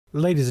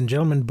Ladies and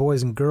gentlemen,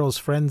 boys and girls,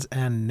 friends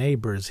and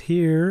neighbors,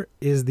 here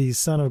is the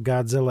Son of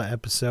Godzilla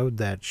episode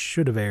that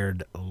should have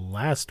aired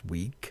last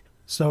week.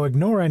 So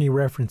ignore any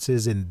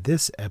references in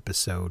this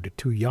episode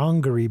to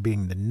Yongari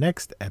being the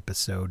next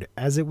episode,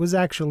 as it was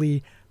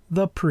actually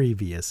the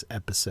previous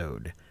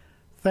episode.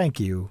 Thank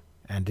you,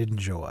 and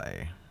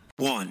enjoy.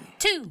 1,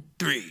 2,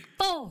 3,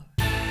 4.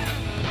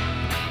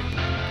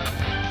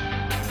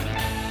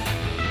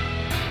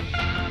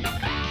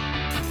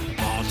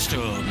 Monster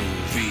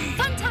movie.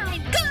 Fun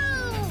time, go!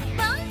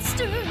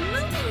 Monster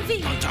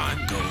movie. Fun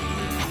time, go.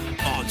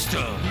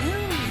 Monster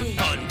Movie.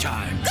 Fun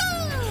time,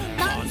 Go!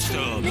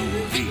 Monster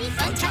movie.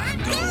 Fun time,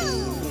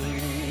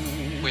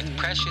 go. With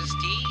Precious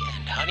D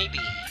and Honeybee.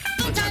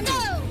 Fun time,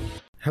 go!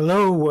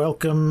 Hello,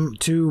 welcome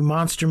to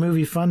Monster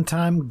Movie Fun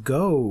Time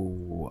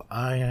Go.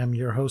 I am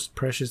your host,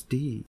 Precious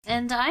D.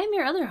 And I'm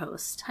your other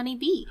host,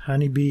 Honeybee.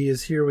 Honeybee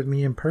is here with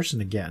me in person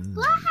again.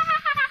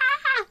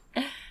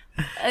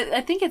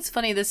 I think it's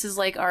funny, this is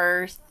like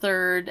our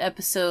third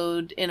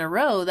episode in a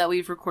row that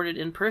we've recorded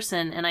in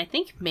person, and I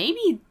think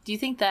maybe, do you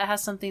think that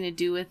has something to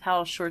do with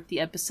how short the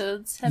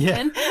episodes have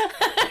been?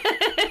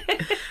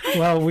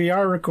 Well, we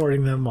are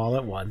recording them all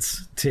at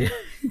once to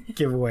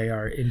give away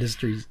our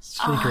industry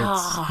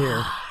secrets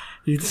here.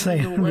 You'd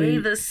say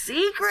The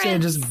secrets! say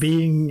just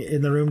being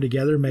in the room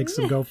together makes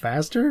them go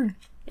faster?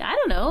 Yeah, I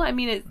don't know. I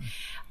mean,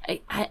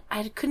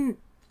 I couldn't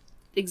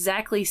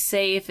exactly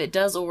say if it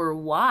does or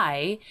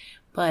why,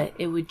 but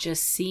it would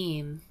just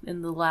seem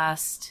in the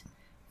last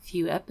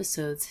few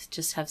episodes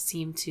just have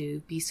seemed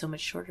to be so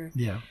much shorter.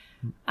 Yeah.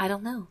 I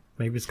don't know.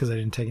 Maybe it's because I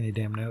didn't take any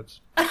damn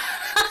notes.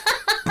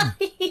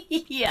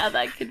 Yeah,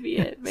 that could be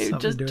it. Maybe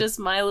just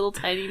my little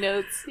tiny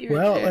notes here.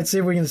 Well, and there. let's see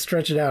if we can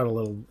stretch it out a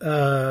little.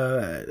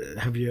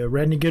 Have you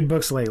read any good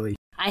books lately?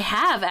 I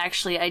have,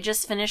 actually. I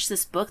just finished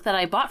this book that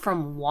I bought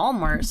from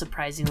Walmart,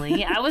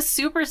 surprisingly. I was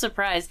super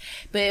surprised,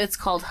 but it's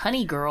called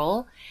Honey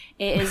Girl.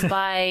 It is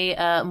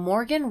by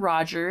Morgan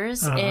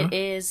Rogers.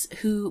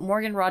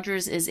 Morgan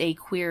Rogers is a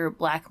queer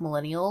black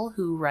millennial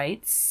who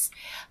writes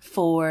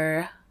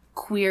for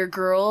queer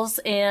girls,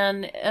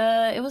 and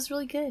it was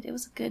really good. It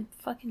was a good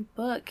fucking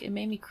book. It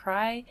made me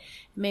cry.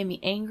 It made me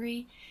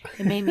angry.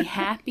 It made me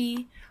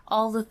happy.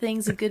 All the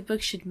things a good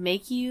book should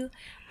make you.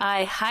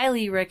 I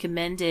highly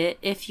recommend it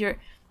if you're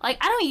like,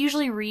 I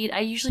usually read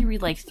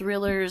like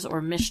thrillers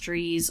or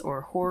mysteries or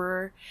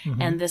horror,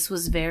 and this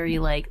was very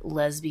like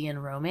lesbian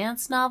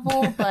romance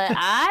novel, but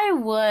I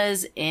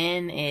was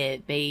in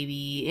it,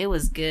 baby. It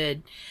was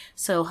good.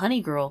 So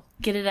Honey Girl,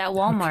 get it at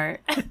Walmart.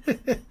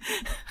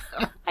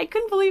 I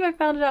couldn't believe I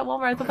found it at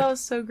Walmart. I thought that was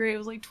so great. It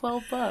was like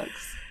 $12.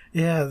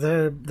 Yeah,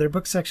 their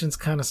book section's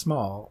kind of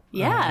small.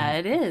 Yeah,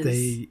 it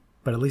is.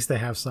 But at least they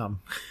have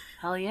some.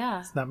 Hell yeah.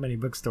 It's not many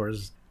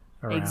bookstores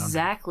around.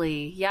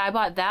 Exactly. Yeah, I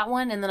bought that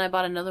one, and then I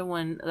bought another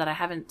one that I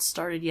haven't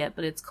started yet,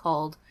 but it's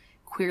called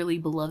Queerly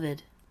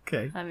Beloved.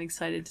 Okay. I'm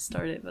excited to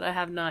start it, but I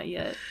have not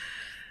yet.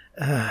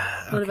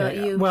 What about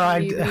you? Well, What I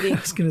are you reading?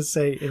 was going to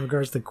say, in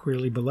regards to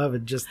Queerly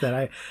Beloved, just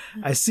that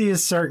I see a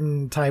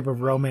certain type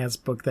of romance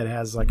book that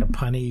has like a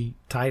punny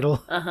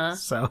title. Uh-huh.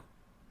 So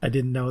I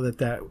didn't know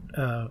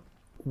that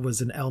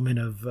was an element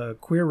of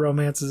queer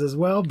romances as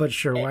well, but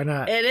sure, why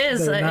not? It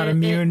is. They're not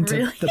immune to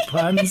really the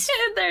puns.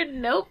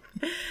 Nope.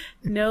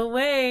 No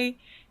way.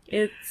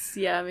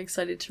 I'm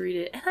excited to read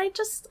it. And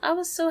I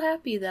was so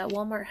happy that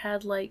Walmart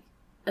had like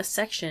a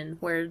section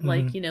where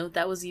like,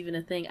 that was even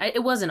a thing.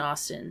 It was in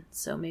Austin,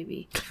 so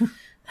maybe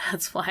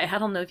that's why. I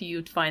don't know if you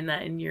would find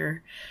that in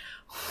your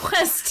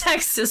West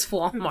Texas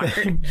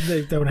Walmart.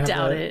 They don't have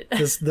Doubt it.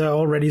 The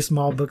already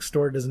small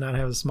bookstore does not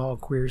have a small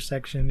queer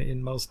section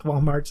in most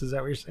Walmarts. Is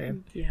that what you're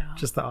saying? Yeah.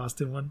 Just the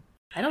Austin one?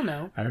 I don't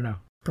know. I don't know.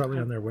 Probably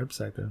on their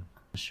website though.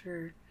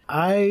 Sure.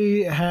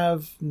 I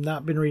have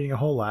not been reading a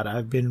whole lot.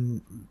 I've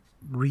been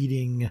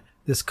reading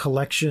this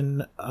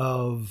collection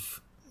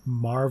of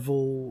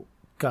Marvel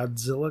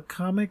Godzilla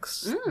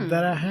comics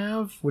that I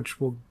have,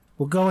 which we'll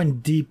go in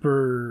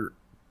deeper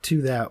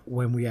to that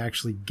when we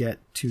actually get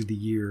to the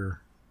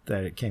year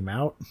that it came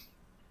out,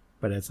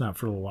 but it's not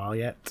for a little while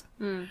yet.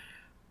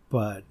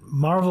 But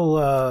Marvel,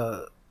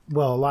 a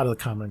lot of the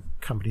comic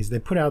companies, they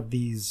put out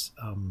these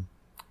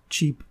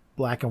cheap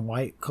black and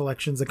white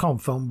collections. They call them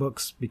phone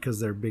books because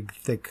they're big,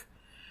 thick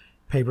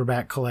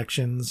paperback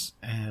collections,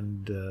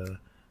 and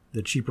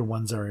the cheaper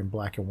ones are in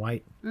black and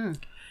white.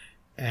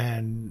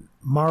 And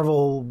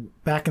Marvel,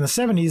 back in the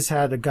 70s,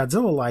 had a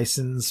Godzilla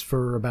license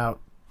for about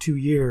 2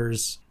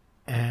 years,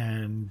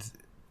 and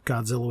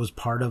Godzilla was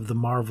part of the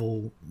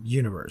Marvel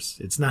universe.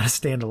 It's not a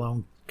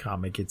standalone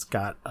comic. It's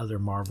got other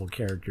Marvel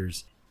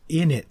characters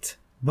in it.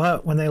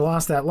 But when they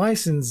lost that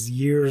license,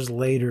 years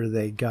later,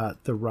 they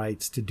got the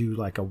rights to do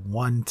like a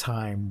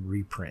one-time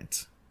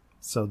reprint.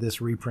 So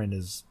this reprint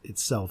is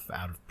itself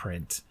out of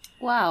print.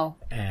 Wow.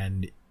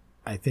 And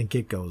I think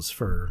it goes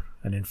for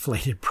an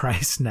inflated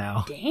price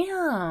now.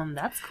 Damn,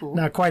 that's cool.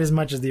 Not quite as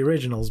much as the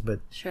originals, but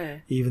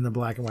sure. Even the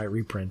black and white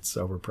reprints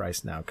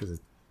overpriced now because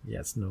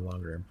it's no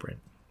longer in print.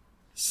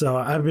 So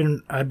I've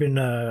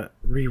been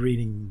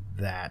rereading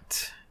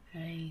that,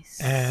 Nice.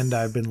 And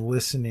I've been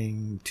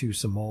listening to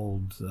some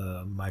old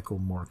Michael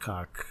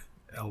Moorcock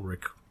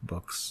Elric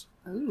books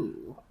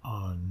Ooh.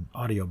 on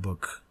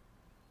audiobook.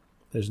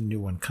 There's a new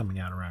one coming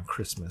out around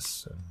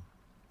Christmas, and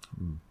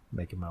I'm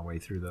making my way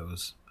through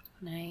those.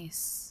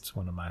 Nice. It's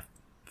one of my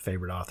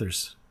favorite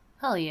authors.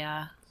 Hell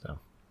yeah. So.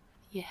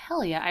 Yeah,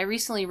 hell yeah. I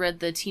recently read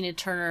the Tina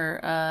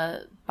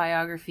Turner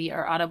biography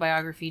or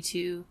autobiography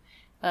too.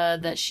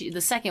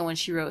 The second one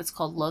she wrote, it's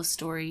called Love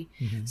Story.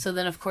 Mm-hmm. So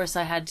then of course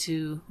I had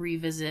to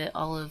revisit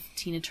all of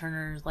Tina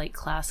Turner's like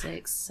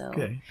classics. So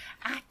Okay.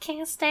 I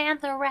can't stand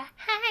the rain.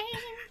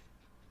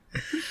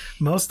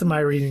 Most of my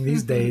reading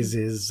these days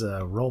is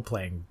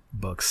role-playing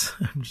books.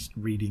 I'm just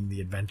reading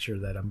the adventure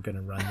that I'm going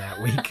to run that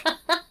week.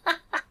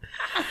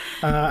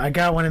 I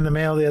got one in the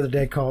mail the other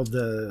day called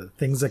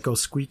Things That Go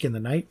Squeak in the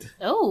Night,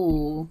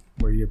 Oh,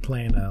 where you're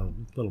playing a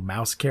little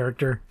mouse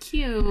character.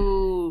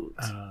 cute.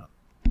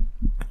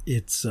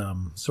 It's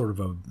sort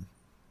of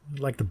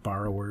like the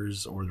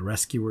borrowers or the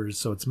rescuers.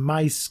 So it's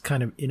mice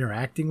kind of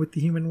interacting with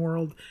the human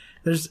world.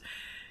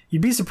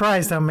 You'd be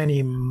surprised how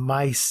many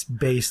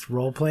mice-based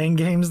role-playing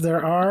games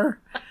there are,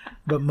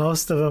 but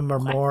most of them are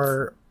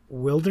more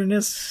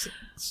wilderness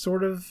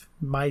sort of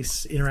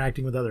mice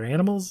interacting with other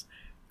animals,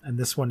 and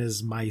this one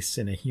is mice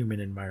in a human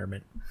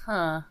environment,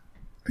 Huh.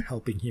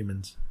 helping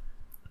humans.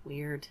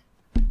 Weird.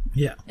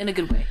 Yeah. In a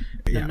good way.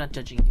 Yeah. I'm not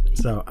judging anybody.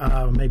 So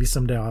maybe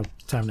someday I'll have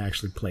time to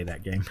actually play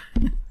that game.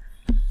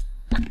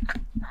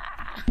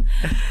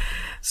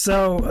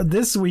 So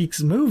this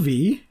week's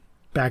movie,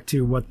 back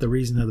to what the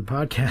reason of the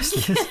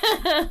podcast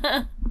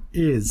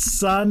is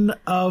Son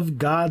of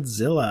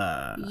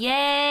Godzilla.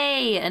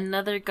 Yay!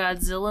 Another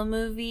Godzilla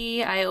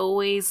movie. I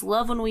always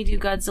love when we do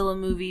Godzilla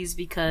movies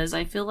because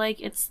I feel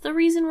like it's the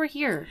reason we're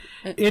here.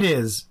 It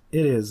is.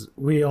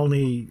 We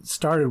only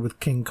started with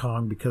King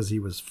Kong because he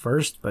was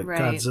first, but Right.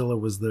 Godzilla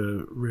was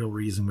the real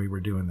reason we were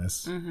doing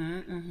this.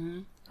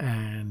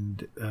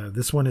 And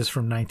this one is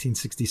from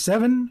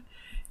 1967.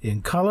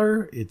 In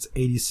color, it's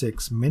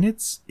 86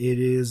 minutes. It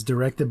is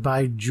directed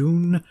by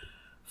Jun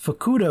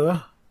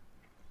Fukuda,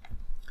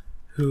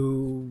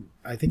 who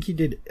I think he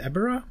did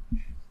Ebira.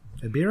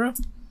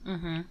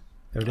 Mm-hmm.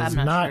 It is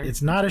I'm not sure.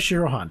 It's not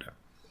Ishiro Honda.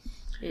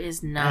 It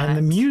is not. And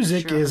the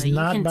music sure, is but you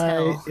not can by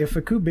tell.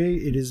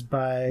 Ifukube. It is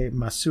by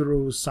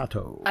Masuru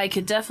Sato. I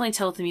could definitely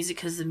tell with the music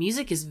because the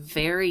music is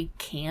very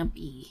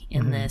campy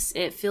in Mm-hmm. this.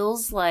 It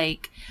feels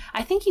like,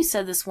 I think you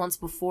said this once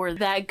before,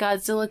 that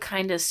Godzilla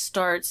kind of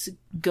starts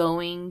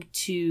going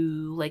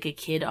to like a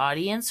kid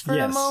audience for a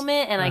Yes.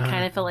 moment. And I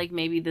kind of felt like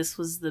maybe this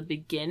was the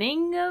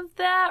beginning of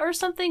that or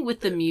something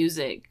with the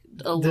music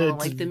alone.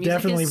 It's Like the music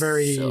definitely is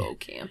very so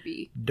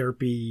campy.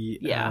 derpy,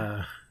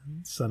 Yeah.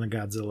 Son of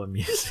Godzilla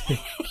music.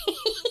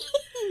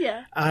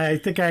 Yeah. I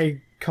think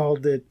I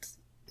called it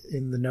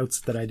in the notes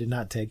that I did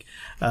not take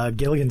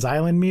Gilligan's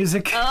Island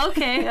music. Oh,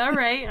 okay. All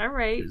right. All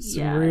right. There's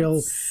Yeah. some real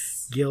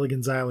it's-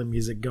 Gilligan's Island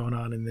music going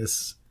on in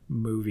this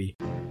movie.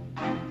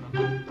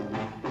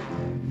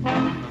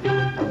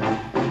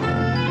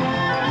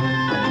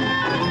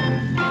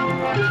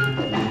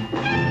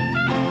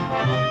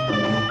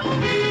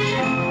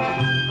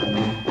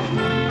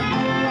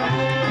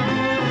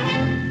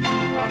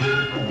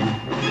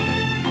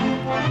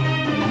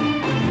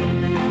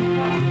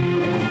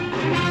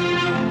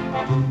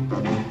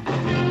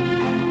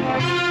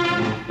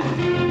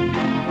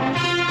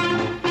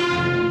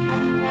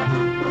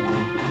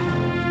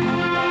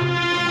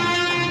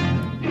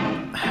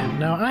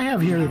 Now, I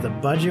have here that the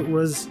budget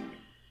was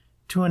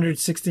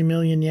 260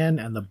 million yen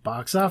and the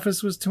box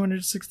office was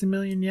 260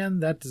 million yen.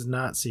 That does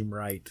not seem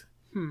right.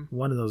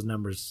 One of those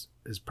numbers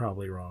is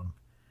probably wrong.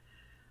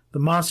 The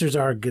monsters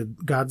are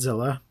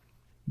Godzilla,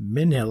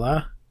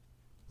 Minilla,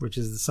 which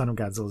is the son of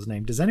Godzilla's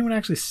name. Does anyone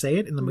actually say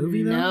it in the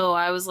movie, though? No,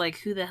 I was like,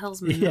 who the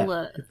hell's Yeah,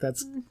 Manila?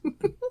 that's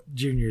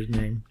Junior's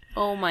name.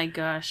 Oh my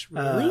gosh,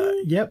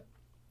 really? Yep.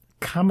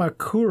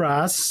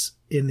 Kamakuras,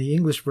 in the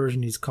English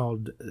version, he's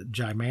called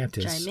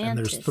Gimantis, and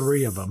there's Gimantis.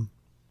 3 of them.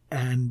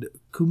 And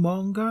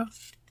Kumonga,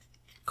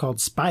 called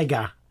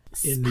Spyga,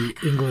 in the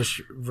English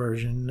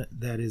version,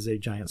 that is a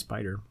giant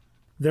spider.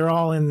 They're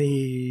all in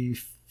the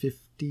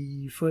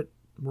 50-foot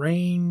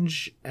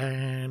range,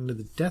 and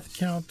the death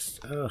count,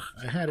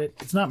 I had it.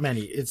 It's not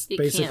many. It's It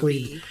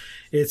basically can't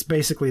it's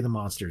basically the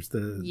monsters,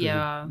 the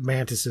Yeah.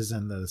 mantises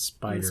and the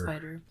spider. be. The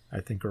spider. I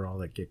think are all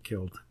that get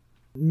killed.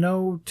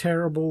 No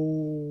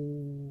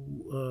terrible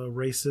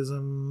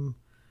racism.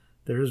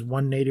 There is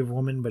one native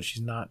woman, but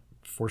she's not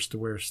forced to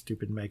wear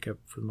stupid makeup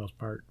for the most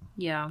part.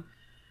 Yeah.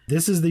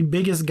 This is the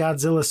biggest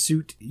Godzilla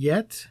suit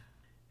yet,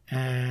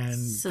 and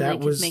So that they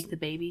could was make the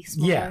baby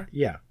smaller?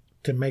 yeah,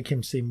 to make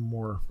him seem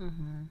more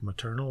Mm-hmm.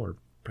 maternal or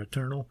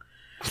paternal.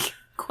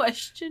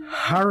 Question.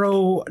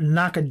 Haro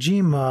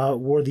Nakajima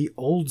wore the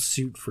old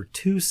suit for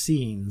 2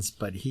 scenes,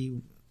 but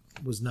he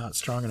was not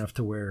strong enough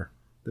to wear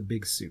the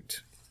big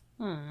suit.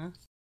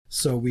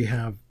 So we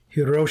have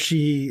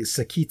Hiroshi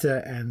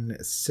Sakita and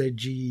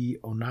Seiji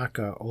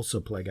Onaka also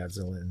play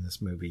Godzilla in this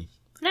movie.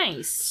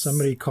 Nice.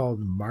 Somebody called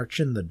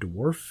Marchin the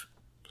Dwarf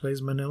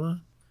plays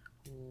Manila.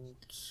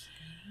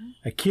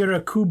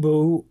 Akira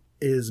Kubo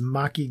is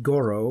Maki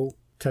Goro.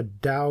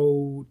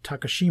 Tadao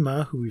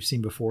Takashima, who we've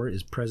seen before,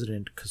 is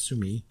President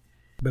Kasumi.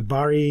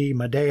 Babari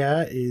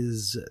Madea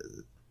is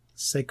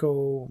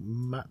Seiko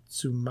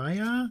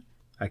Matsumaya.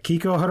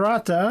 Akiko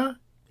Harata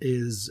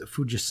is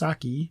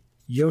Fujisaki.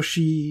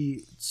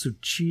 Yoshi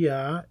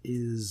Tsuchiya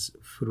is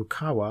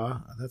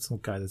Furukawa. That's the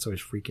guy that's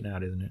always freaking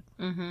out, isn't it?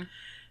 Mm-hmm.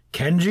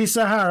 Kenji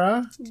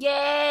Sahara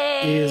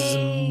Yay!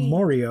 is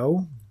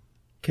Morio.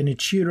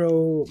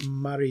 Kenichiro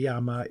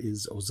Mariyama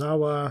is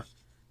Ozawa.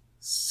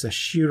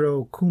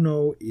 Sashiro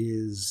Kuno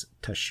is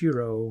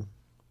Tashiro.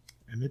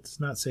 And it does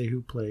not say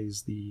who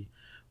plays the...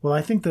 Well,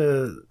 I think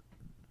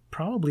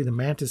probably the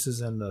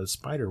mantises and the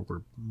spider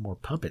were more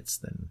puppets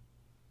than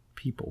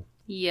people.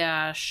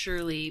 Yeah,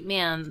 surely.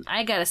 Man,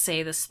 I gotta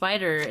say, the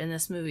spider in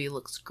this movie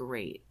looks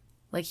great.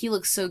 Like, he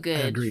looks so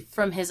good. I agree.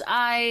 From his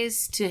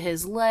eyes to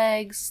his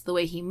legs, the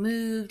way he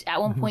moved.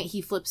 At one point,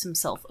 he flips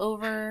himself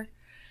over.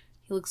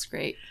 He looks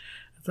great.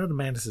 I thought the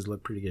mantises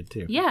looked pretty good,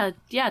 too. Yeah,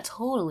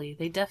 totally.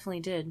 They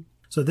definitely did.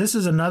 So this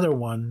is another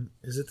one.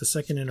 Is it the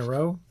second in a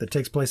row that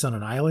takes place on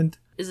an island?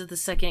 Is it the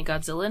second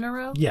Godzilla in a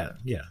row? Yeah.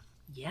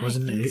 Yeah,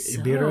 Wasn't I think it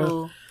so.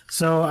 Ibira?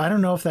 So I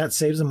don't know if that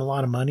saves him a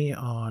lot of money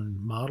on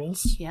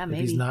models. Yeah, if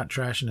maybe. he's not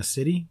trashing a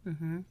city.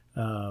 Mm-hmm.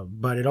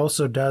 But it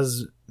also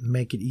does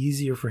make it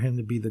easier for him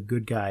to be the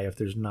good guy if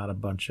there's not a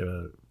bunch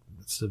of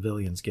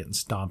civilians getting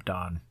stomped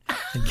on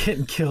and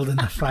getting killed in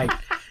the fight.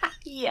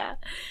 Yeah,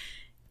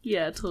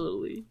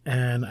 totally.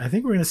 And I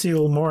think we're going to see a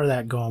little more of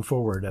that going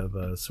forward, of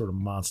a sort of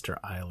monster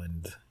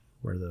island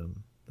where the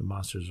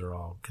monsters are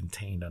all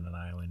contained on an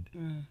island.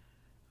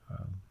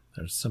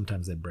 There's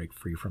sometimes they break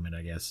free from it,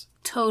 I guess.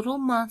 Total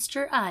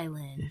Monster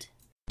Island.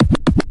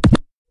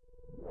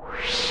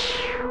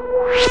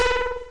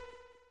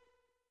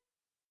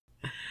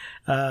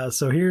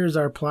 So here's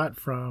our plot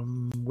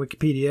from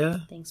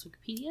Wikipedia. Thanks,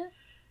 Wikipedia.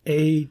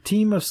 A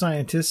team of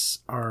scientists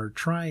are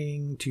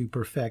trying to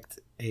perfect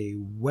a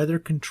weather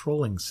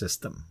controlling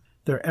system.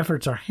 Their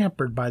efforts are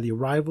hampered by the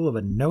arrival of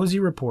a nosy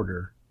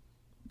reporter.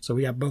 So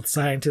we have both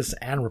scientists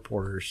and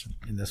reporters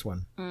in this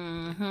one.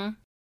 Mm-hmm.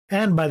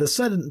 And by the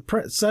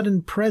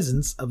sudden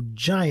presence of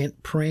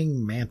giant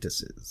praying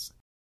mantises.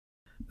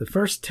 The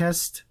first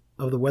test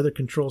of the weather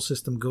control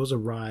system goes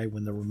awry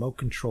when the remote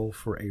control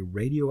for a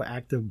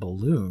radioactive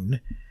balloon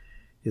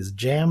is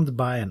jammed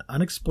by an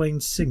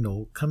unexplained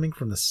signal coming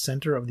from the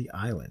center of the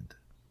island.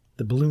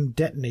 The balloon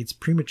detonates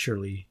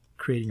prematurely,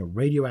 creating a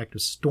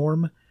radioactive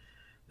storm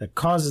that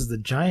causes the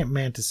giant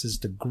mantises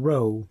to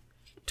grow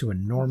to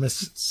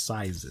enormous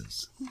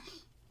sizes.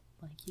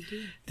 Like you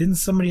do. Didn't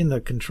somebody in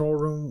the control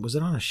room, was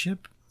it on a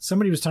ship?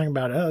 Somebody was talking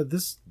about,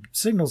 this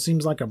signal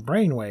seems like a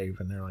brainwave.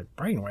 And they're like,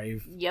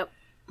 brainwave? Yep.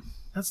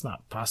 That's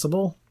not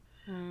possible.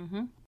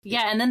 Mm-hmm.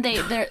 Yeah, and then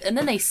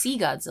they see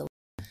Godzilla.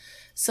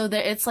 So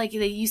it's like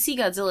you see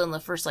Godzilla in the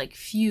first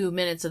few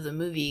minutes of the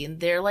movie,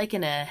 and they're like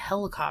in a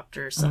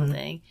helicopter or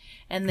something,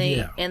 and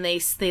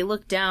they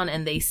look down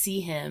and they see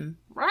him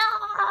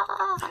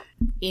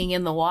being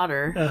in the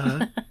water.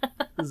 Uh-huh.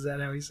 Is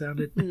that how he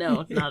sounded?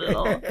 No, not at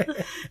all.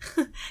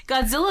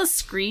 Godzilla's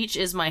screech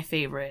is my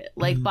favorite.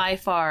 By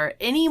far,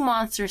 any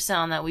monster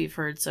sound that we've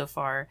heard so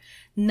far,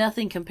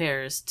 nothing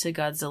compares to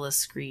Godzilla's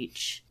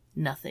screech.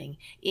 Nothing.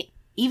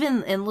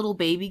 Even in little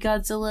baby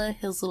Godzilla,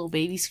 his little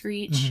baby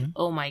screech,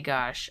 oh my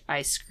gosh,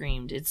 I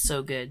screamed. It's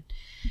so good.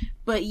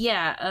 But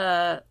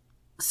yeah,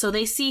 so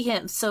they see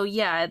him. So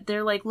yeah,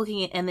 they're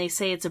looking at, and they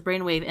say it's a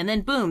brainwave, and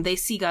then boom, they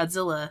see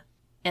Godzilla,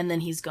 and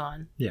then he's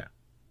gone. Yeah.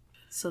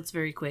 So it's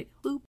very quick.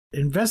 Boop.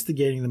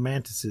 Investigating the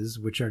mantises,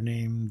 which are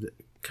named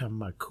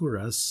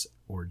Kamakuras,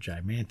 or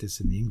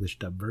Gigantus in the English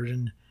dub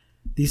version,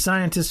 these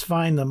scientists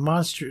find the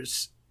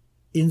monstrous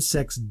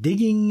insects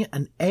digging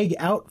an egg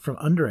out from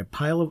under a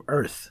pile of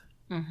earth.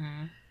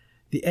 Mm-hmm.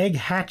 The egg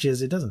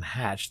hatches. It doesn't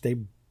hatch. They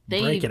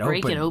break it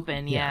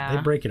open. Yeah.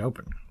 They break it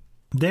open.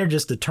 They're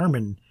just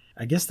determined.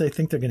 I guess they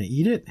think they're going to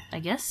eat it. I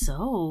guess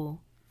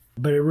so.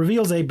 But it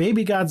reveals a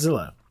baby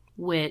Godzilla.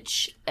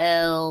 Which,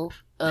 LOL.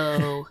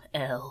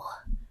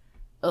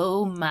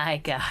 Oh my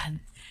god.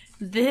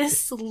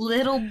 This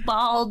little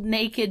bald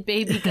naked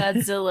baby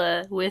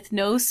Godzilla with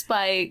no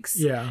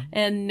spikes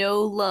and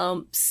no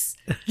lumps.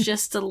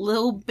 Just a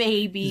little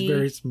baby. He's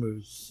very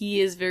smooth.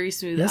 He is very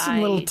smooth. He has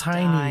some little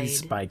tiny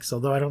spikes,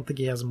 although I don't think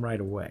he has them right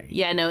away.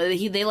 Yeah, no,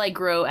 they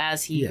grow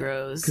as he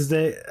grows. Because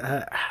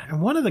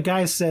and one of the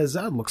guys says,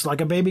 "Oh, it looks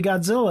like a baby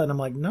Godzilla," and I'm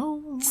like,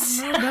 no,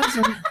 it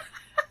doesn't.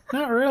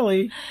 Not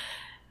really.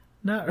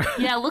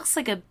 Yeah, it looks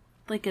like a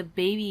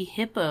baby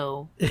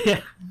hippo.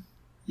 Yeah.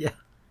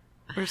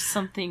 Or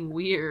something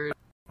weird.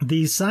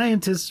 The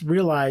scientists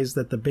realized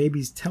that the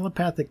baby's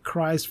telepathic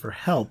cries for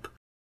help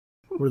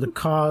were the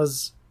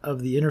cause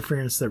of the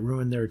interference that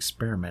ruined their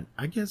experiment.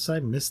 I guess I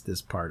missed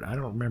this part. I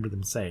don't remember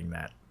them saying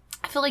that.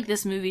 I feel like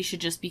this movie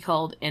should just be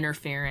called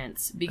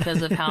Interference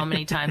because of how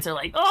many times they're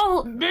like,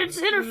 oh, there's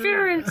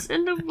interference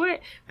in the way.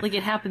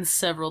 It happens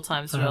several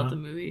times throughout the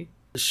movie.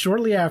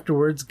 Shortly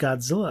afterwards,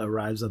 Godzilla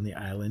arrives on the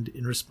island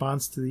in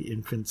response to the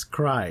infant's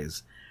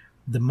cries,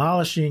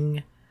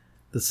 demolishing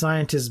the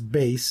scientist's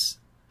base,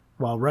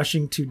 while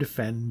rushing to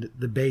defend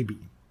the baby.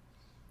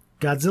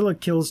 Godzilla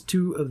kills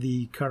 2 of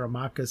the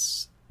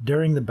Karamakis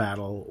during the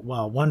battle,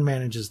 while one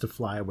manages to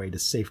fly away to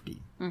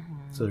safety.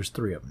 Mm-hmm. So there's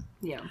 3 of them.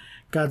 Yeah.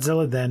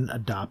 Godzilla then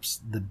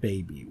adopts the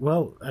baby.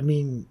 Well, I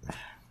mean...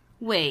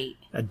 Wait.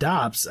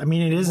 Adopts? I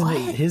mean, it isn't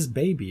his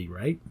baby,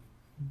 right?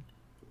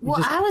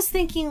 Well, I was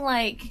thinking,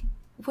 like,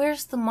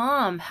 where's the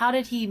mom? How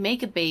did he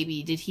make a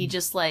baby? Did he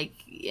just, like,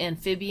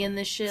 amphibian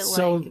this shit?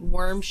 So, like,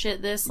 worm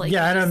shit this? Like,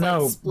 yeah, I don't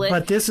know. Split?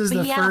 But this is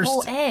the he first... had a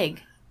whole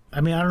egg.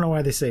 I mean, I don't know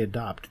why they say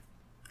adopt.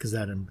 Because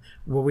that...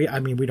 Well, we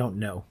don't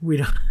know. We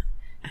don't...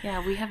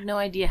 Yeah, we have no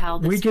idea how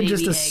this we can baby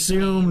just egg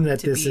assume came that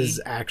to this be.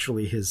 is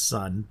actually his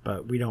son,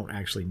 but we don't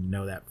actually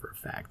know that for a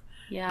fact.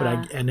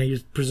 Yeah. And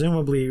he's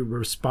presumably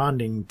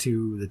responding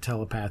to the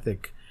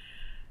telepathic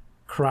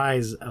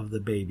cries of the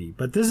baby.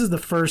 But this is the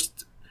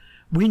first...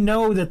 We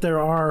know that there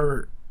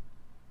are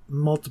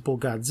multiple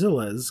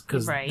Godzillas,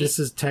 because this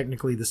is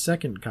technically the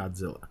second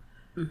Godzilla.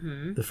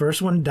 Mm-hmm. The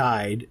first one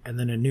died, and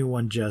then a new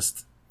one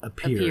just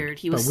appeared.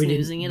 He was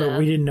snoozing it up. But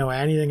we didn't know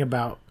anything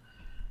about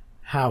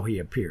how he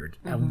appeared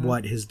and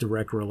what his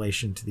direct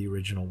relation to the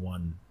original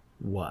one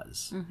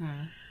was.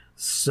 Mm-hmm.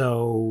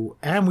 So,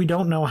 and we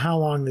don't know how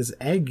long this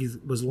egg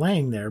was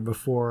laying there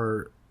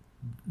before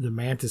the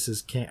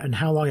mantises came, and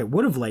how long it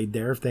would have laid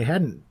there if they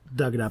hadn't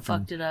dug it up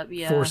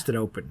forced it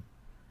open.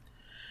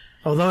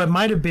 Although it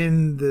might have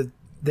been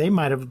they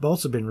might have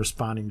also been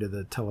responding to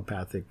the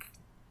telepathic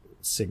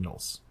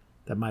signals.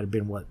 That might have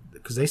been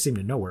because they seemed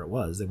to know where it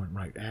was. They went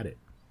right at it.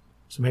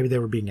 So maybe they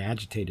were being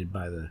agitated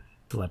by the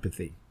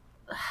telepathy.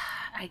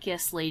 I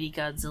guess Lady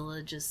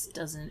Godzilla just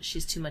doesn't...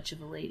 She's too much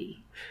of a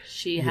lady.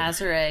 She has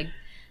her egg,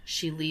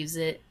 she leaves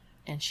it,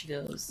 and she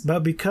goes.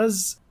 But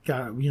because,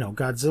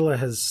 Godzilla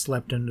has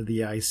slept under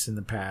the ice in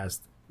the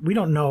past, we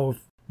don't know if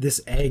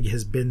this egg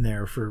has been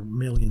there for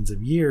millions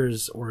of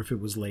years or if it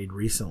was laid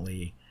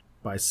recently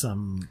by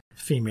some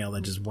female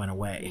that just went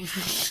away.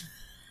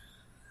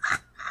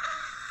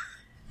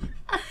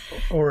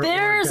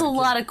 There's a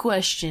lot of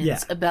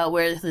questions about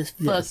where the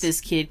fuck this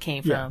kid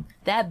came from.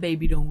 That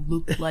baby don't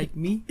look like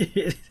me.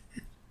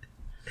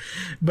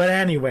 But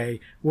anyway,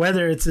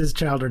 whether it's his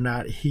child or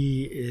not,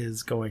 he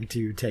is going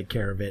to take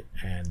care of it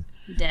and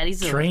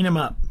train him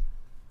up.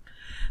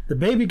 The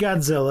baby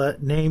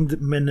Godzilla, named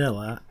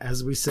Manila,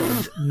 as we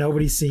said,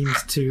 nobody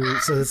seems to...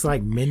 So it's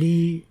like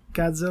mini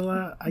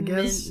Godzilla, I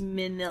guess?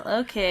 Manila.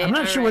 Okay, I'm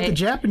not sure what the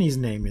Japanese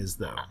name is,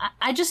 though.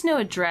 I just know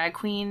a drag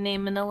queen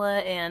named Manila,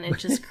 and it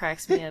just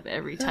cracks me up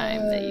every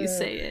time that you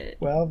say it.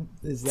 Well,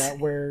 is that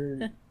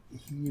where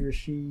he or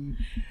she...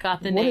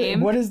 Got the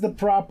name? What is the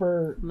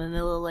proper...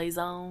 Manila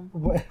Liaison.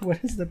 What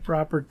is the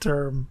proper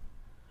term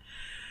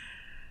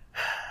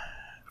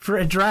for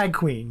a drag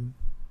queen?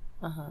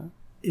 Uh-huh.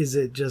 Is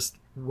it just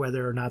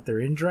whether or not they're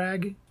in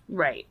drag?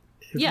 Right.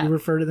 If you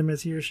refer to them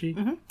as he or she?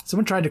 Mm-hmm.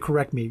 Someone tried to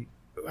correct me.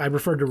 I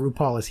referred to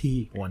RuPaul as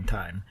he one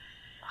time.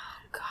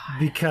 Oh,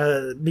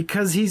 God.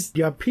 Because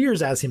he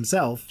appears as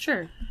himself.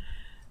 Sure.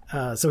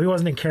 So he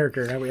wasn't in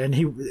character. And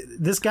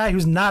this guy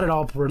who's not at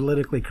all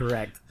politically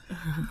correct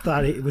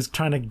thought he was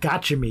trying to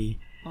gotcha me.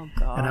 Oh,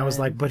 God. And I was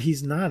like, but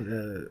he's not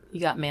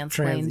you got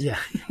mansplained. Yeah.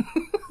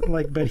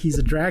 But he's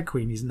a drag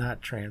queen. He's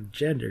not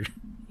transgendered.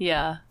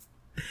 Yeah.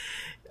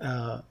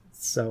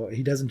 So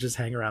he doesn't just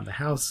hang around the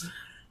house.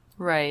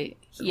 Right.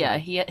 Yeah,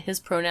 his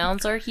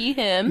pronouns are he,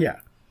 him. Yeah.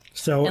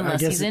 So unless I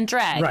guess he's in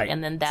drag. Right.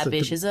 And then that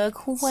bitch is a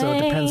queen. So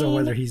it depends on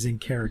whether he's in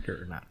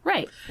character or not.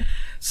 Right.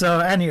 So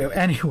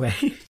anyway.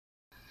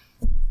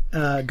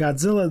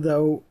 Godzilla,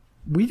 though,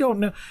 we don't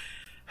know.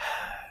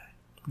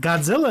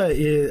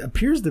 Godzilla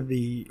appears to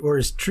be, or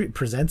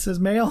presents as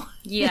male.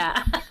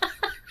 Yeah.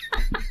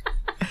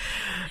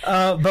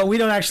 But we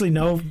don't actually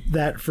know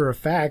that for a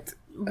fact.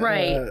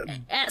 Right.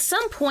 At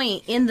some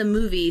point in the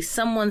movie,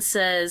 someone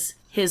says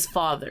his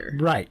father.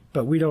 Right.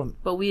 But we don't.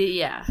 But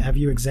Have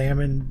you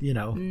examined,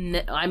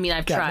 No, I mean,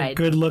 I've tried. A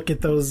good look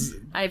at those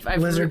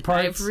lizard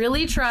parts? I've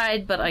really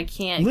tried, but I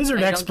can't.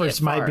 Lizard experts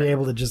might be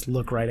able to just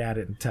look right at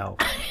it and tell.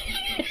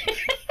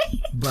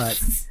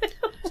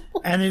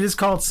 And it is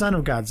called Son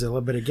of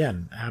Godzilla, but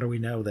again, how do we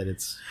know that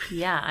it's...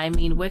 Yeah, I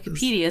mean,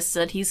 Wikipedia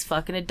said he's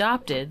fucking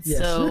adopted, yes.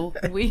 So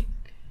we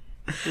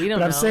don't know.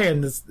 But I'm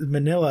saying this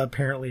Manila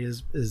apparently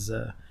is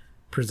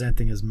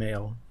presenting as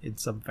male in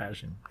some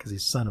fashion, because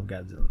he's son of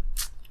Godzilla,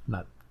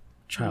 not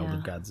child of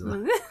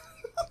Godzilla.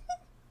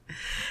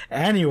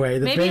 Anyway,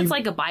 maybe it's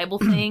like a Bible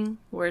thing,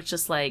 where it's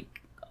just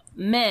like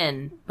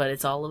men, but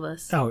it's all of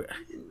us. Oh,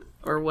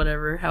 or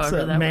whatever,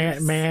 however that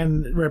works.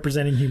 Man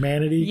representing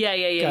humanity. Yeah.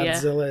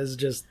 Godzilla is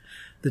just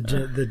the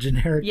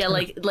generic. Yeah,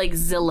 term. like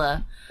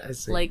Zilla. I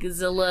see. Like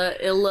Zilla,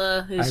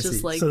 Illa is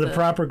just like. So the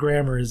proper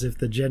grammar is if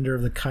the gender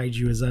of the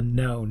kaiju is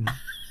unknown,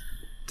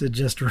 to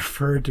just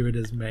refer to it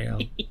as male.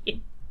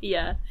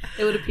 Yeah,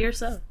 it would appear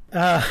so.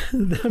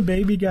 The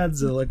baby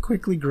Godzilla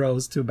quickly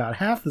grows to about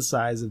half the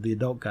size of the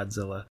adult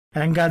Godzilla,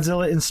 and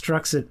Godzilla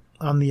instructs it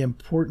on the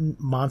important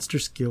monster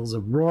skills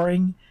of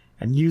roaring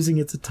and using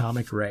its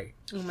atomic ray.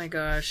 Oh my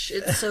gosh,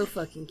 it's so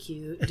fucking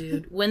cute,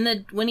 dude.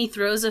 When he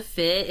throws a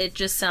fit, it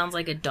just sounds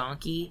like a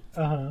donkey.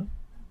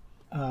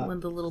 when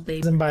the little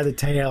baby. him by the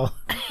tail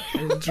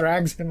and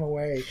drags him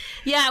away.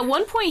 Yeah, at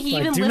one point he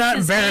Like, even do lifts not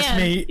his embarrass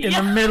hand. me in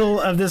the middle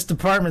of this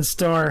department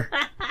store.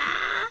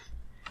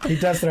 He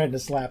does threaten to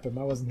slap him.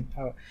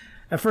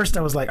 At first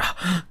I was like,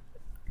 oh,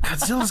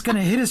 Godzilla's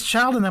gonna hit his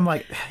child, and I'm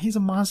like, he's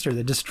a monster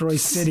that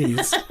destroys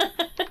cities.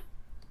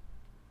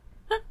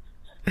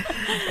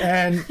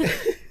 and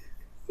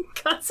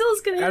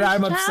Godzilla's gonna hit and his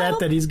I'm child? upset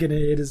that he's gonna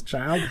hit his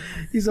child.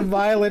 He's a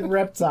violent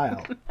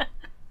reptile.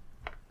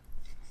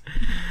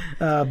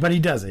 But he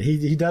does it.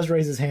 He does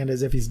raise his hand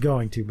as if he's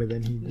going to, but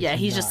then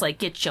he's just like,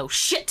 get your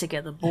shit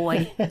together,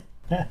 boy.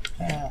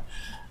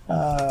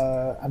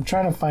 I'm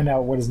trying to find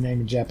out what his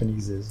name in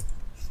Japanese is.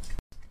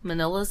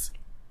 Manila's?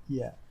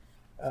 Yeah.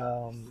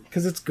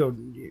 Because it's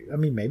I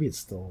mean, maybe it's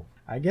still...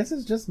 I guess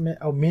it's just...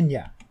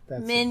 Minya.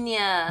 That's it.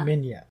 Minya.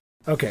 Minya.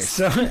 Okay,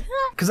 so...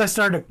 Because I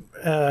started...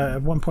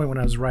 at one point when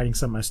I was writing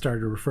something, I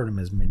started to refer to him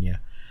as Minya.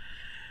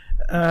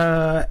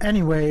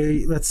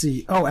 Anyway, let's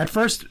see. Oh, at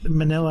first,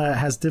 Manila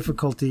has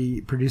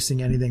difficulty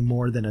producing anything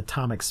more than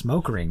atomic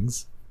smoke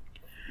rings.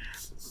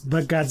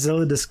 But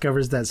Godzilla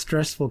discovers that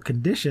stressful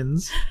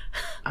conditions,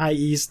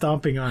 i.e.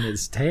 stomping on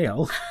his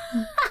tail,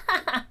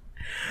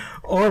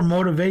 or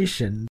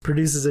motivation,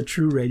 produces a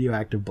true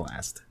radioactive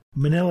blast.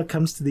 Manila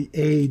comes to the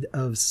aid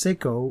of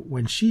Seiko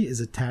when she is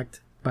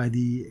attacked by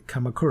the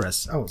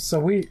Kamakuras. Oh,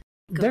 so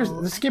they're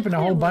skipping a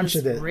whole bunch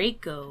of this.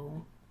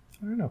 Reiko.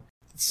 I don't know.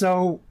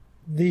 So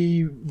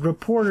this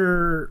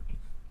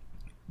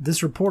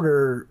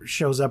reporter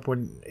shows up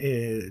when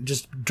it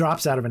just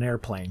drops out of an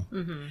airplane.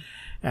 Mm-hmm.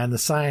 And the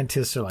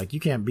scientists are like, you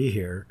can't be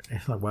here.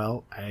 And like,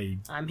 well,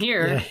 I'm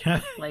here.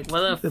 Yeah. Like,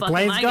 where the fuck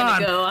plane's am I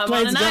gone. gonna go? I'm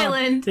Plane's on an gone.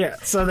 island. Yeah.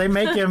 So they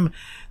make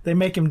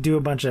him do a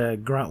bunch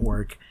of grunt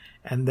work,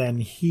 and then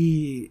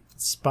he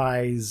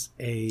spies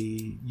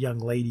a young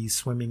lady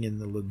swimming in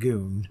the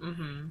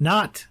lagoon,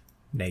 not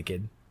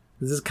naked.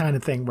 This is the kind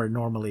of thing where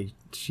normally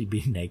she'd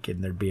be naked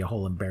and there'd be a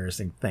whole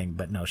embarrassing thing,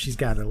 but no, she's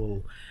got a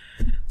little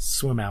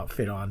swim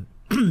outfit on.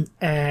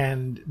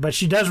 But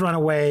she does run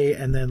away,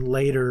 and then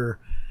later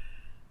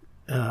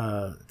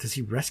does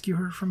he rescue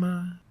her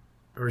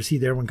or is he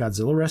there when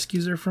Godzilla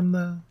rescues her from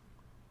the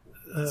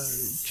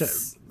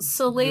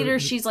so later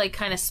she's like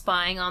kind of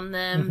spying on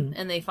them,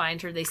 and they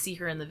find her, they see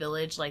her in the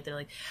village, like they're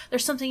like,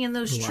 there's something in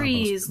those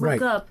trees,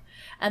 look up,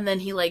 and then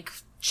he like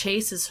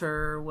chases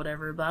her or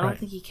whatever, but I don't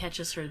think he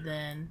catches her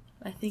then.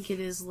 I think it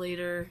is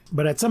later.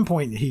 But at some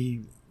point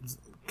he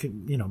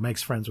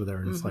makes friends with her,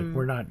 and it's like,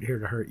 we're not here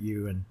to hurt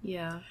you. And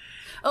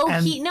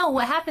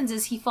what happens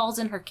is he falls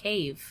in her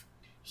cave.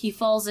 He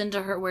falls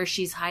into her where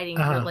she's hiding,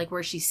 her, like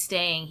where she's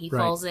staying. He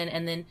falls in,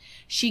 and then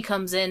she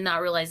comes in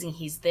not realizing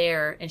he's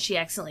there, and she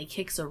accidentally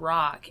kicks a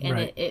rock, and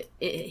it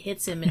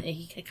hits him, and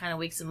he kind of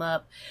wakes him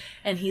up,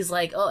 and he's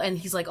like all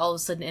of a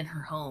sudden in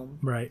her home.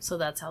 Right. So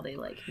that's how they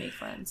like make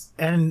friends.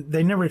 And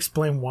they never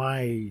explain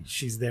why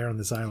she's there on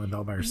this island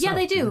all by herself. Yeah,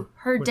 they do.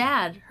 Her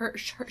dad, her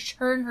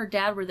and her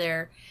dad were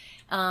there.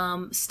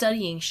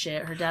 Studying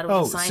shit. Her dad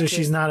was a scientist. So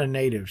she's not a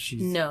native.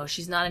 No,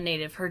 she's not a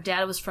native. Her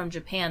dad was from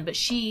Japan, but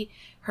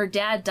her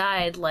dad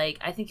died like,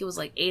 I think it was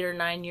like 8 or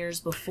 9 years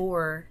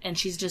before, and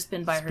she's just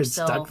been by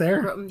herself. Stuck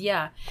there?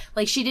 Yeah.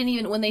 Like, she didn't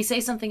even, when they say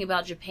something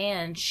about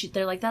Japan,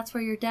 they're like, that's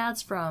where your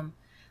dad's from.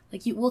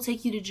 Like, we'll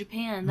take you to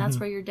Japan.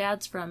 That's where your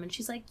dad's from. And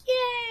she's like,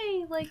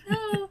 yay! Like,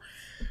 no.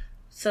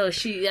 So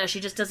she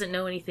just doesn't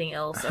know anything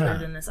else other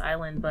than this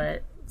island,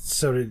 but.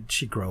 So did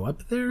she grow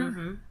up there?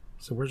 Mm-hmm.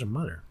 So where's her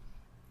mother?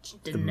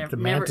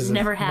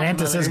 Never had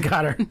Mantis has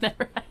got her.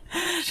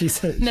 She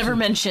said never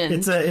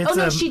mentioned.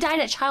 She died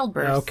at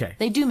childbirth. Okay,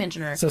 they do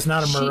mention her. So it's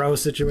not a Moreau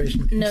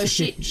situation. No,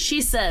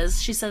 she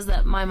says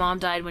that my mom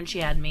died when she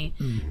had me,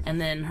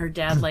 and then her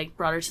dad like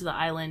brought her to the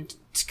island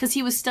because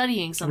he was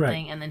studying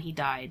something, and then he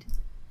died,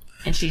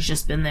 and she's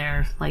just been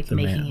there like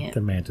making it. The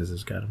Mantis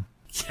has got him.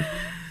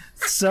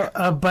 So,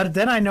 but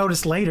then I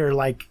noticed later,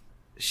 like,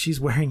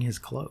 she's wearing his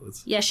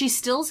clothes. Yeah, she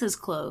steals his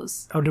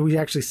clothes. Oh, do we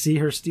actually see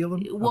her steal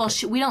them? Well,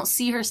 we don't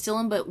see her steal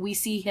them, but we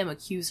see him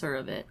accuse her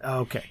of it.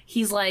 Oh, okay.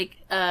 He's like,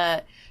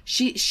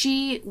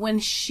 she when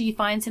she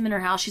finds him in her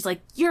house, she's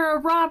like, "You're a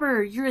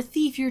robber. You're a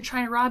thief. You're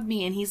trying to rob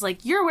me." And he's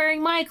like, "You're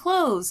wearing my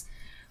clothes.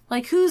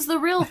 Like, who's the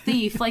real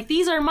thief? Like,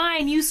 these are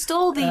mine. You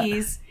stole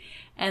these."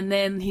 And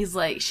then he's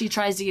like, she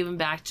tries to give him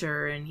back to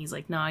her, and he's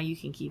like, "Nah, you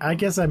can keep them." I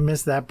guess I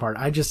missed that part.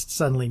 I just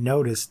suddenly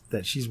noticed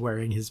that she's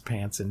wearing his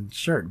pants and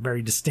shirt,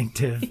 very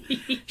distinctive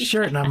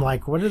shirt, and I'm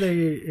like, what are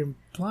they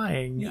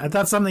implying? I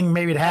thought something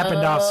maybe had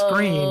happened off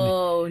screen.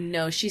 Oh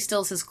no, she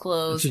steals his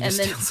clothes, and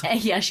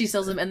then she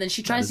steals them, and then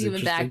she tries to give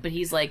him back, but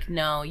he's like,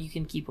 "No, you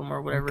can keep them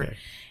or whatever." Okay.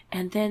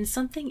 And then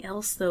something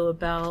else though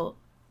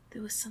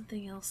there was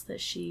something else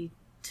that she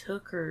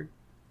took, or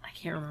I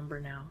can't remember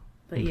now,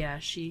 but yeah,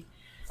 she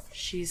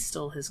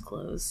stole his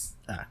clothes.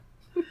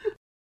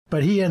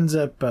 But he ends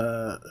up,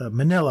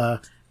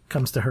 Manila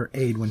comes to her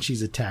aid when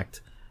she's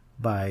attacked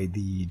by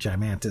the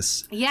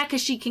Gigantus. Yeah,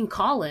 because she can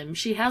call him.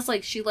 She has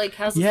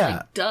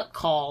this duck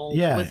call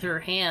with her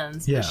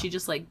hands, but she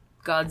just like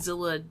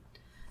Godzilla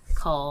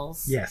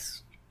calls.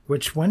 Yes.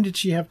 Which, when did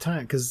she have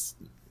time? Because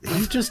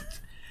he's just...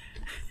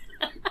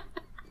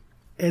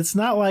 it's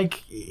not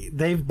like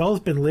they've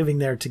both been living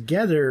there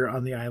together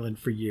on the island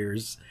for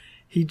years.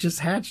 He just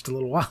hatched a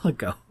little while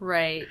ago.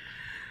 Right.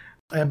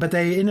 But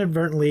they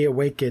inadvertently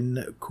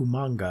awaken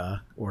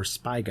Kumanga, or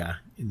Spiga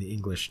in the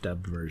English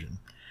dubbed version,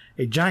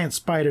 a giant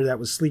spider that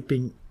was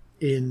sleeping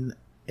in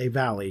a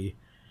valley.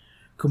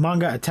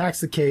 Kumanga attacks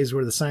the caves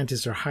where the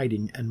scientists are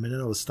hiding, and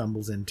Manila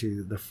stumbles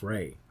into the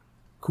fray.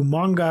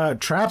 Kumanga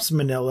traps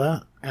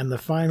Manila and the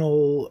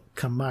final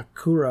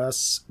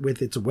Kamakuras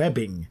with its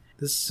webbing.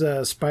 This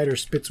spider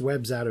spits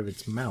webs out of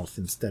its mouth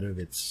instead of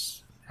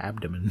its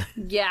abdomen.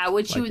 Yeah,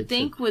 which you would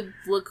think would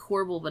look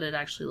horrible, but it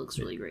actually looks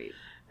really great.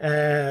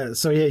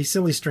 He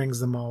silly strings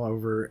them all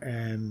over,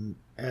 and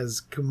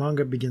as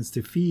Kumanga begins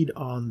to feed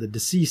on the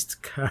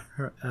deceased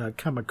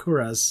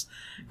Kamakuras,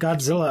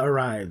 Godzilla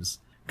arrives.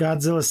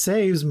 Godzilla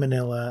saves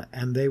Manila,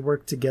 and they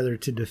work together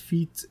to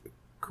defeat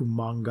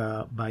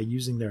Kumanga by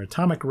using their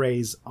atomic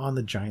rays on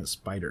the giant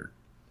spider.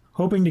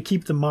 Hoping to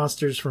keep the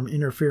monsters from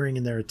interfering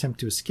in their attempt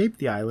to escape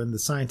the island, the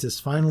scientists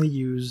finally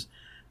use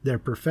their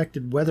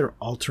perfected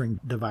weather-altering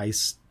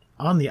device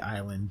on the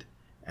island,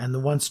 and the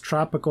once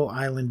tropical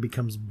island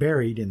becomes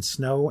buried in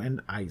snow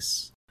and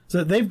ice.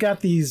 So they've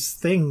got these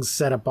things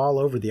set up all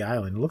over the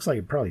island. It looks like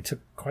it probably took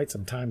quite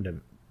some time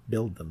to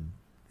build them.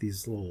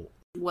 These little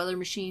weather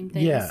machine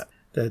things. Yeah,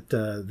 that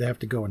they have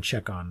to go and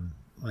check on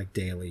like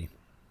daily.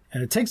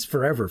 And it takes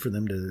forever for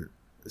them to...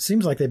 It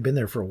seems like they've been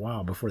there for a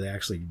while before they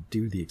actually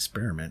do the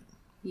experiment.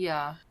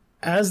 Yeah.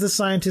 As the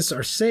scientists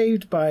are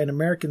saved by an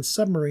American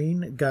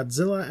submarine,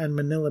 Godzilla and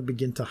Manila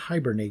begin to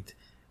hibernate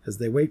as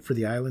they wait for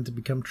the island to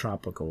become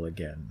tropical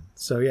again.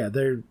 So yeah,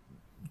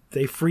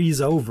 they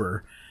freeze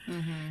over,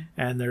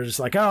 and they're just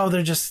like, oh,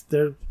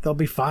 they'll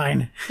be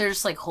fine. They're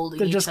just like holding.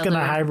 They're just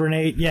gonna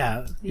hibernate.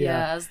 Yeah.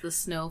 As the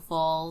snow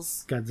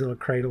falls. Godzilla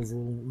cradles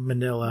little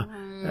Manila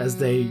as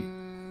they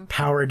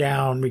power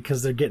down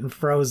because they're getting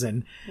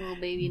frozen. Little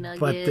baby nugget.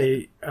 But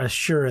they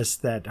assure us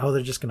that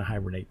they're just gonna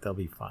hibernate. They'll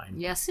be fine.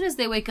 Yeah, as soon as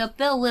they wake up,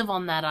 they'll live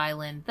on that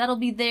island. That'll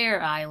be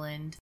their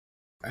island.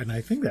 And I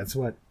think that's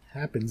what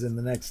happens in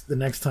the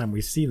next time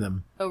we see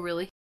them. Oh,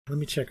 really? Let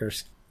me check our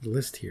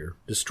list here.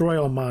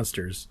 Destroy all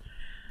monsters.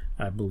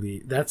 I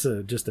believe that's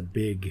just a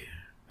big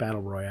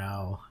battle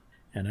royale,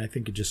 and I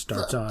think it just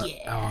starts on.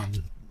 I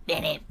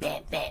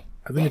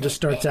think it just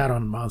starts out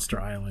on Monster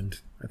Island.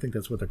 I think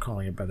that's what they're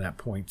calling it by that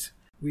point.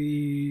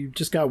 We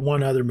just got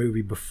one other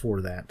movie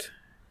before that.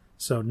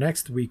 So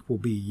next week will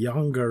be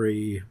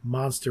Yongari,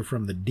 Monster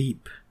from the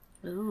Deep.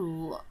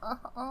 Ooh.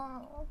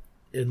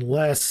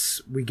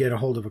 Unless we get a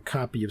hold of a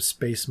copy of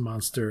Space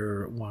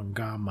Monster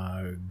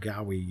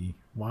Wangamagwi.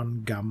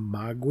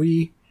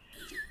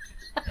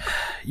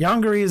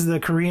 Yongari is the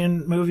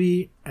Korean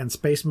movie, and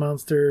Space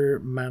Monster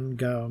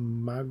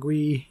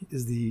Mangamagwi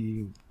is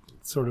the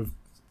sort of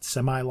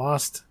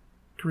semi-lost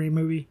Korean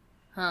movie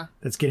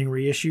that's getting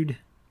reissued.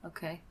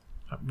 Okay.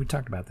 We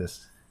talked about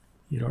this.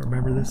 You don't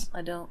remember this?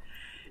 I don't.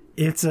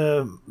 It's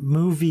a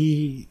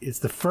movie. It's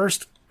the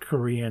first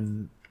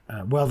Korean...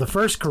 the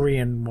first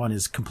Korean one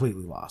is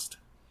completely lost.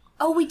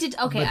 Oh, we did.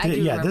 Okay, I do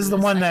remember this is the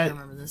one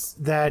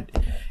that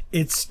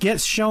it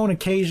gets shown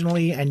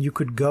occasionally, and you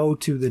could go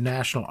to the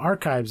National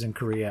Archives in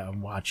Korea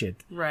and watch it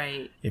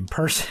in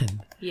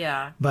person.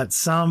 Yeah. But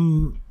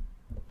some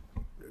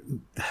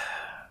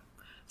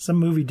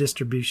movie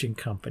distribution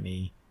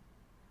company,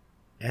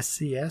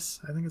 SCS,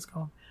 I think it's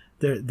called,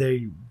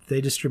 they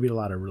distribute a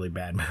lot of really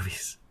bad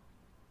movies.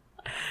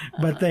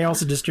 But they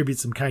also distribute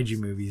some kaiju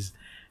movies,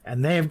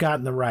 and they have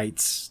gotten the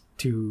rights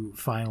to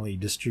finally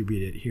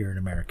distribute it here in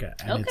America.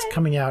 And it's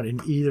coming out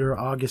in either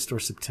August or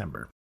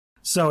September.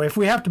 So if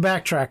we have to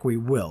backtrack, we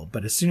will.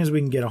 But as soon as we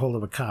can get a hold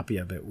of a copy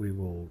of it, we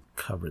will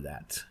cover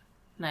that.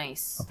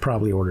 Nice. I'll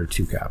probably order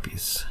 2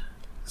 copies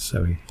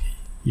so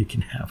you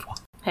can have one.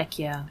 Heck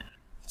yeah.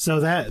 So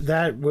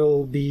that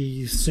will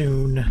be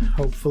soon,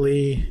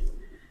 hopefully.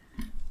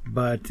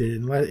 But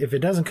if it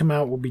doesn't come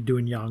out, we'll be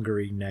doing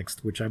Yongari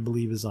next, which I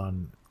believe is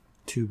on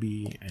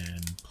Tubi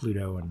and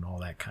Pluto and all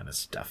that kind of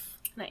stuff.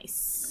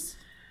 Nice.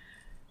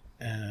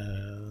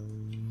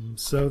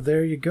 So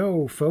there you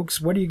go, folks.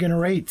 What are you going to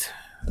rate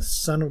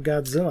Son of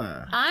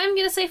Godzilla? I'm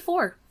going to say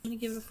 4. I'm going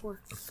to give it a 4.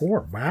 A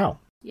 4? Wow.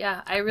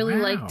 Yeah, I really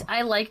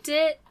liked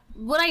it.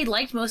 What I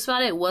liked most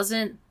about it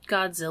wasn't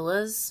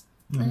Godzilla's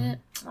in it,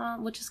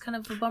 which is kind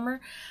of a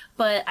bummer.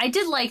 But I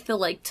did like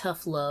the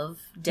tough love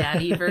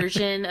daddy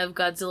version of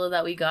Godzilla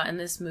that we got in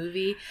this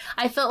movie.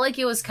 I felt like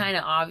it was kind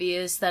of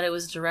obvious that it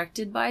was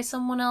directed by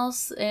someone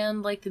else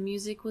and the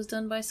music was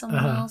done by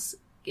someone else.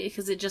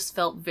 Because it just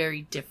felt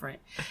very different.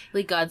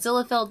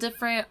 Godzilla felt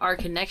different, our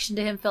connection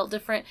to him felt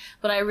different,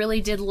 but I really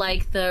did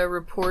like the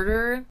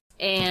reporter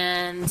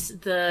and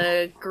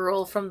the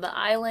girl from the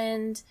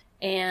island,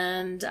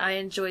 and I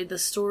enjoyed the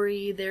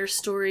story, their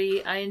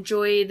story. I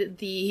enjoyed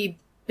the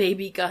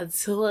baby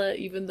Godzilla,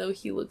 even though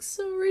he looks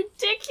so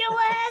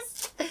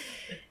ridiculous.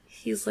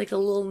 He's like a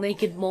little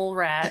naked mole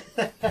rat.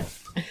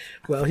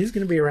 Well, he's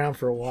going to be around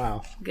for a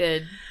while.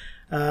 Good.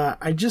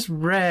 I just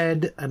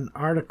read an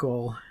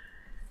article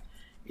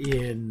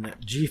in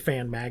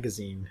G-Fan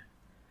magazine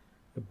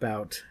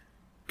about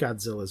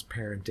Godzilla's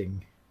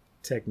parenting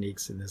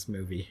techniques in this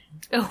movie.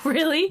 Oh,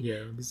 really?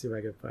 Yeah, let me see if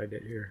I can find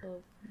it here.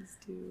 Oh, please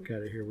do.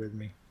 Got it here with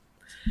me.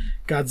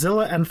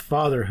 Godzilla and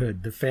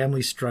Fatherhood, The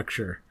Family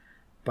Structure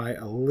by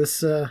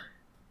Alyssa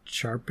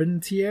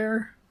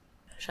Charpentier.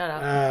 Shut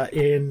up.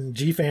 In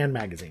G-Fan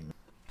magazine,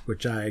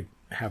 which I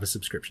have a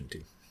subscription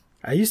to.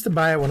 I used to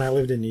buy it when I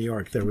lived in New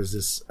York. There was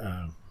this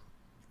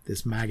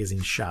this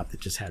magazine shop that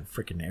just had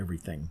freaking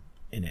everything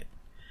in it.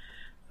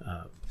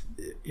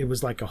 It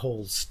was like a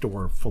whole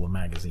store full of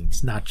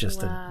magazines, not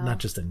just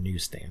a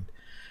newsstand.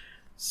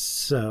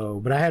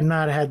 So, but I had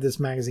not had this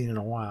magazine in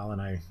a while,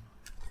 and I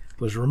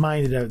was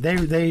reminded of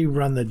they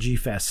run the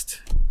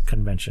G-Fest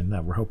convention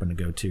that we're hoping to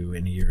go to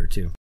in a year or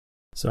two.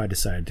 So I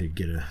decided to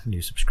get a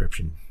new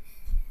subscription.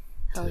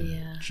 Hell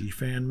yeah.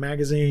 G-Fan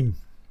magazine.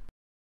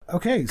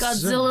 Okay.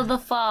 Godzilla the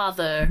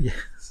father.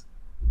 Yes.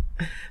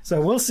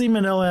 So we'll see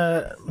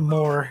Manila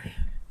more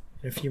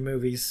in a few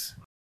movies.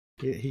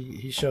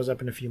 He shows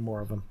up in a few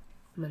more of them.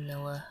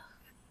 Manila.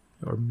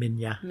 Or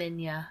Minya.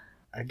 Minya.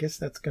 I guess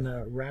that's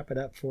gonna wrap it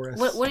up for us.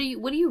 What do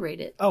you rate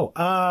it? Oh,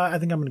 I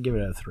think I'm gonna give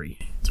it a 3.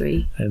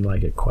 3. I didn't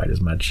like it quite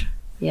as much.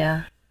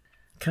 Yeah.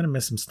 Kind of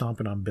miss him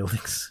stomping on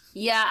buildings.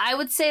 Yeah, I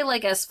would say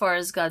like as far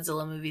as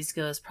Godzilla movies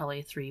go, it's probably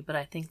a 3. But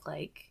I think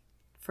like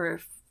for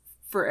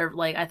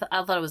like I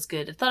thought it was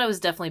good. I thought it was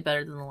definitely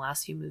better than the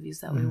last few movies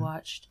that we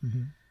watched.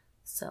 Mm-hmm.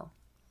 So.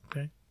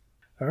 Okay.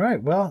 All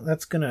right. Well,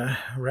 that's gonna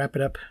wrap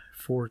it up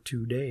for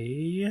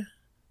today.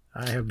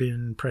 I have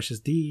been Precious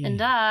D.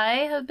 And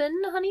I have been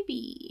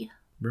Honeybee.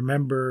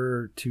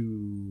 Remember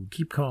to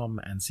keep calm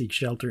and seek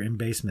shelter in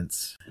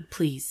basements.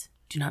 Please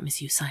do not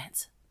misuse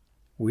science.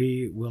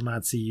 We will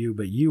not see you,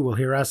 but you will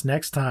hear us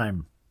next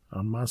time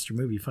on Monster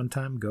Movie Fun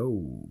Time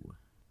Go.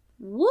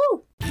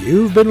 Woo!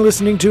 You've been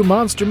listening to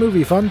Monster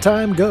Movie Fun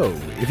Time Go.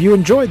 If you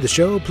enjoyed the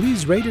show,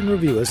 please rate and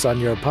review us on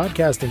your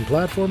podcasting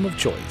platform of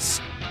choice.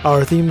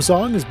 Our theme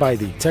song is by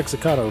the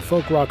Texicano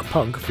Folk Rock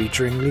Punk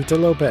featuring Lita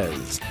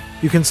Lopez.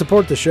 You can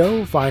support the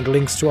show, find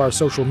links to our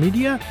social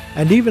media,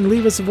 and even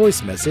leave us a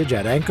voice message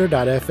at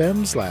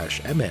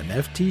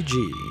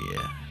anchor.fm/MMFTG.